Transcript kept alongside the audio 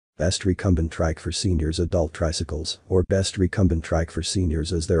Best Recumbent Trike for Seniors Adult Tricycles, or Best Recumbent Trike for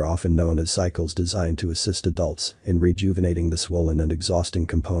Seniors as they're often known as cycles designed to assist adults in rejuvenating the swollen and exhausting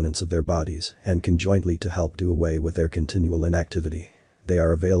components of their bodies and conjointly to help do away with their continual inactivity. They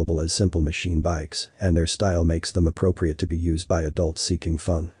are available as simple machine bikes, and their style makes them appropriate to be used by adults seeking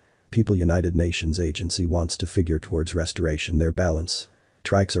fun. People United Nations Agency wants to figure towards restoration their balance.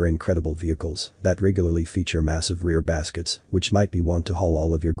 Trikes are incredible vehicles that regularly feature massive rear baskets, which might be one to haul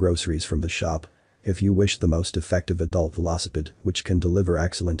all of your groceries from the shop. If you wish the most effective adult velocipede, which can deliver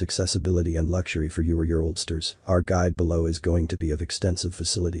excellent accessibility and luxury for you or your oldsters, our guide below is going to be of extensive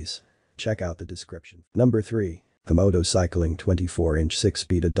facilities. Check out the description. Number 3. Komodo Cycling 24-inch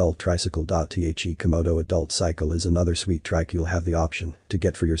 6-speed adult tricycle. The Komodo adult cycle is another sweet trike you'll have the option to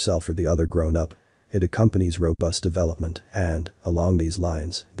get for yourself or the other grown-up. It accompanies robust development and, along these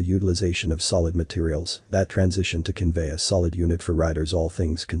lines, the utilization of solid materials that transition to convey a solid unit for riders all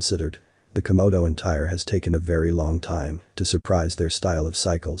things considered. The Komodo entire has taken a very long time to surprise their style of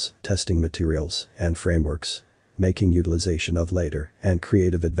cycles, testing materials, and frameworks. Making utilization of later and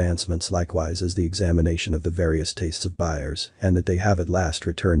creative advancements likewise as the examination of the various tastes of buyers and that they have at last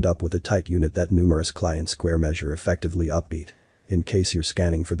returned up with a tight unit that numerous clients square measure effectively upbeat. In case you're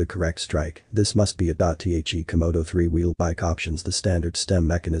scanning for the correct strike, this must be a The Komodo 3-wheel bike options the standard stem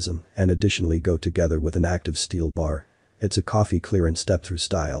mechanism and additionally go together with an active steel bar. It's a coffee clearance step-through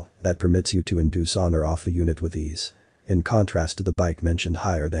style that permits you to induce on or off the unit with ease. In contrast to the bike mentioned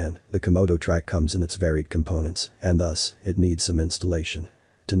higher than, the Komodo Trike comes in its varied components and thus, it needs some installation.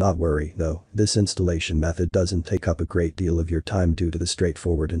 Do not worry, though, this installation method doesn't take up a great deal of your time due to the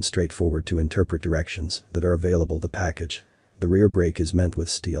straightforward to interpret directions that are available in the package. The rear brake is meant with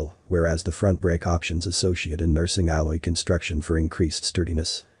steel, whereas the front brake options associate in nursing alloy construction for increased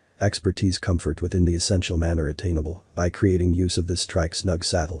sturdiness. Expertise comfort within the essential manner attainable by creating use of this trike snug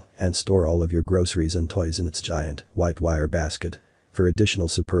saddle and store all of your groceries and toys in its giant, white wire basket. For additional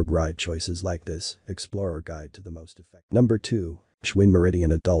superb ride choices like this, explore our guide to the most effective. Number 2. Schwinn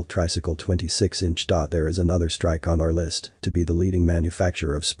Meridian Adult Tricycle 26-inch. There is another strike on our list to be the leading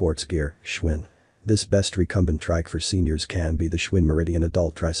manufacturer of sports gear, Schwinn. This best recumbent trike for seniors can be the Schwinn Meridian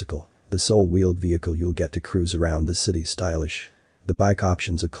Adult Tricycle, the sole wheeled vehicle you'll get to cruise around the city stylish. The bike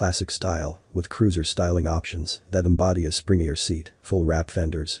options a classic style, with cruiser styling options that embody a springier seat, full wrap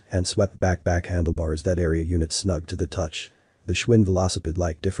fenders, and swept back handlebars that area unit snug to the touch. The Schwinn Velocipede,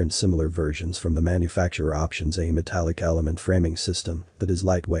 like different similar versions from the manufacturer, options a metallic element framing system that is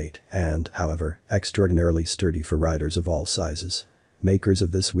lightweight and, however, extraordinarily sturdy for riders of all sizes. Makers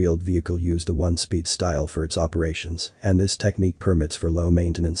of this wheeled vehicle use the one-speed style for its operations, and this technique permits for low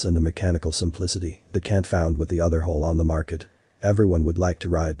maintenance and a mechanical simplicity that can't found with the other whole on the market. Everyone would like to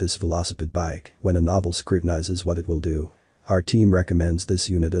ride this velocipede bike when a novel scrutinizes what it will do. Our team recommends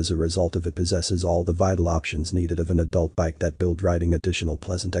this unit as a result of it possesses all the vital options needed of an adult bike that build riding additional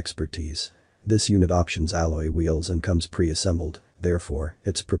pleasant expertise. This unit options alloy wheels and comes pre-assembled, therefore,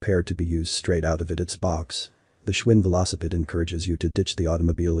 it's prepared to be used straight out of its box. The Schwinn Velocipede encourages you to ditch the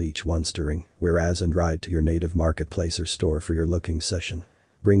automobile each once during, whereas and ride to your native marketplace or store for your looking session.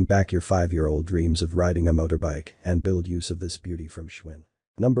 Bring back your 5-year-old dreams of riding a motorbike and build use of this beauty from Schwinn.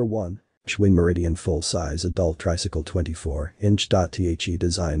 Number 1. Schwinn Meridian Full-Size Adult Tricycle 24-inch. The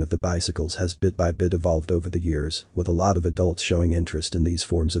design of the bicycles has bit by bit evolved over the years, with a lot of adults showing interest in these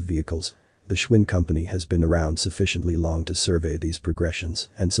forms of vehicles. The Schwinn company has been around sufficiently long to survey these progressions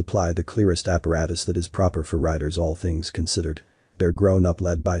and supply the clearest apparatus that is proper for riders all things considered. Their grown-up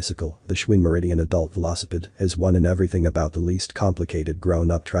led bicycle, the Schwinn Meridian Adult Velocipede, is one in everything about the least complicated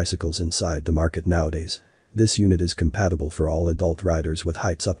grown-up tricycles inside the market nowadays. This unit is compatible for all adult riders with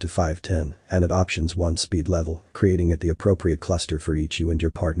heights up to 5'10", and it options one speed level, creating it the appropriate cluster for each you and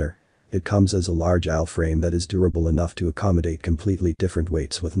your partner. It comes as a large AL frame that is durable enough to accommodate completely different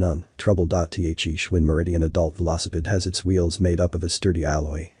weights with none trouble. The Schwinn Meridian Adult Velocipede has its wheels made up of a sturdy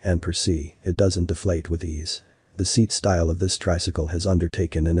alloy, and per se, it doesn't deflate with ease. The seat style of this tricycle has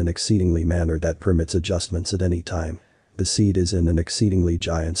undertaken in an exceedingly manner that permits adjustments at any time. The seat is in an exceedingly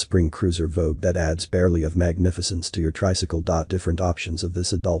giant spring cruiser vogue that adds barely of magnificence to your tricycle. Different options of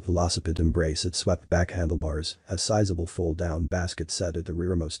this adult velocipede embrace its swept back handlebars, a sizable fold-down basket set at the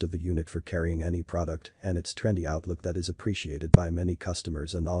rearmost of the unit for carrying any product, and its trendy outlook that is appreciated by many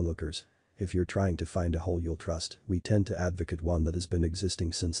customers and onlookers. If you're trying to find a whole you'll trust, we tend to advocate one that has been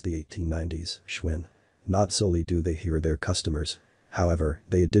existing since the 1890s, Schwinn. Not solely do they hear their customers. However,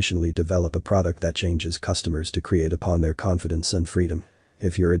 they additionally develop a product that changes customers to create upon their confidence and freedom.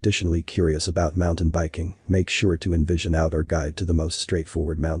 If you're additionally curious about mountain biking, make sure to envision out our guide to the most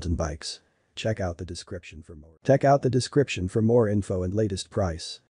straightforward mountain bikes. Check out the description for more info and latest price.